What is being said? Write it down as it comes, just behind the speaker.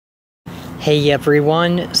Hey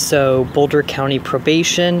everyone, so Boulder County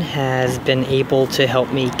Probation has been able to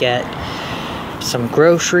help me get some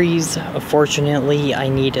groceries. Unfortunately, I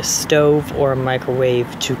need a stove or a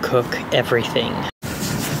microwave to cook everything.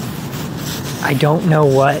 I don't know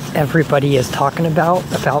what everybody is talking about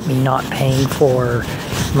me not paying for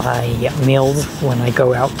my meals when I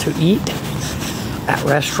go out to eat at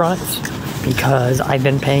restaurants, because I've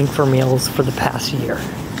been paying for meals for the past year.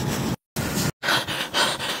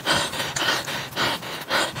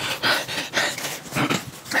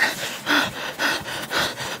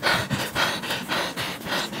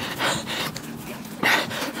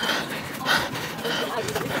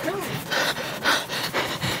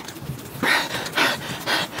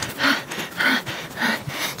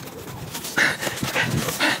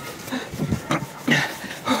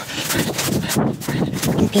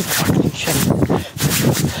 Big fucking shit.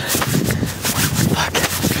 Fuck.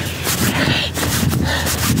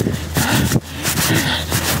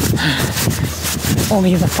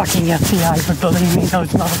 Only the fucking FBI would believe me,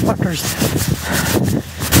 those motherfuckers.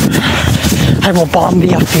 I will bomb the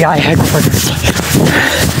FBI headquarters.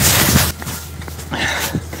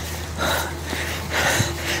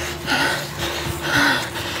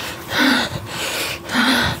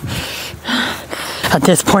 At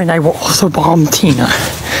this point, I will also bomb Tina.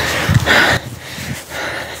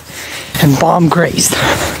 And bomb Grace.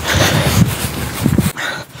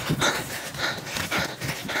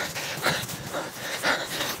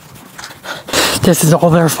 This is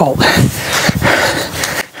all their fault.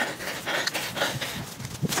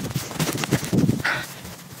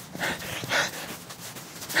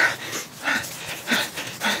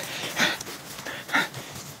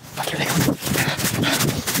 Here they come.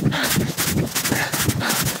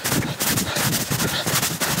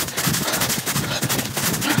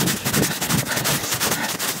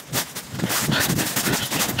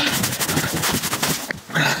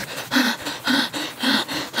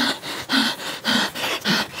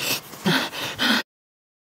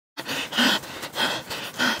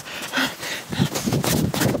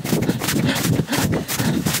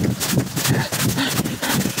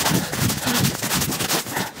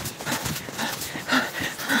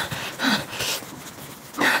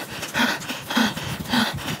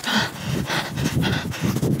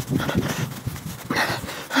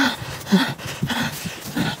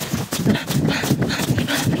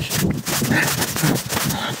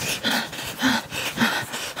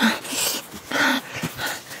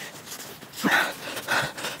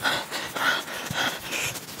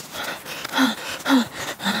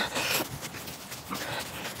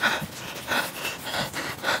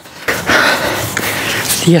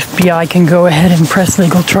 The FBI can go ahead and press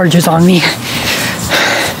legal charges on me.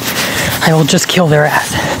 I will just kill their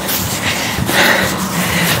ass.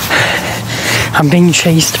 I'm being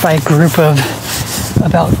chased by a group of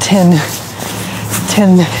about 10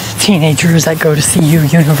 teenagers that go to CU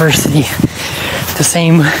University. The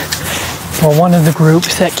same, well, one of the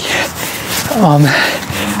groups that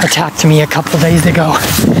attacked me a couple days ago.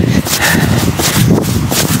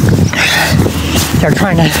 They're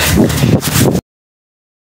trying to...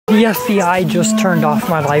 The FBI just turned off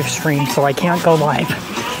my live stream, so I can't go live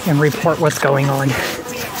and report what's going on.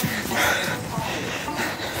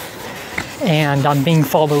 And I'm being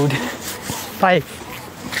followed by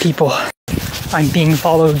people. I'm being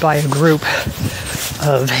followed by a group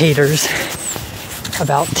of haters,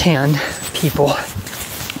 about 10 people.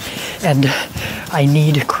 And I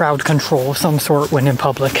need crowd control of some sort when in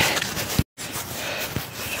public.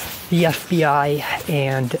 The FBI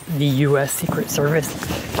and the U.S. Secret Service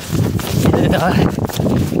is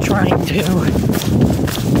trying to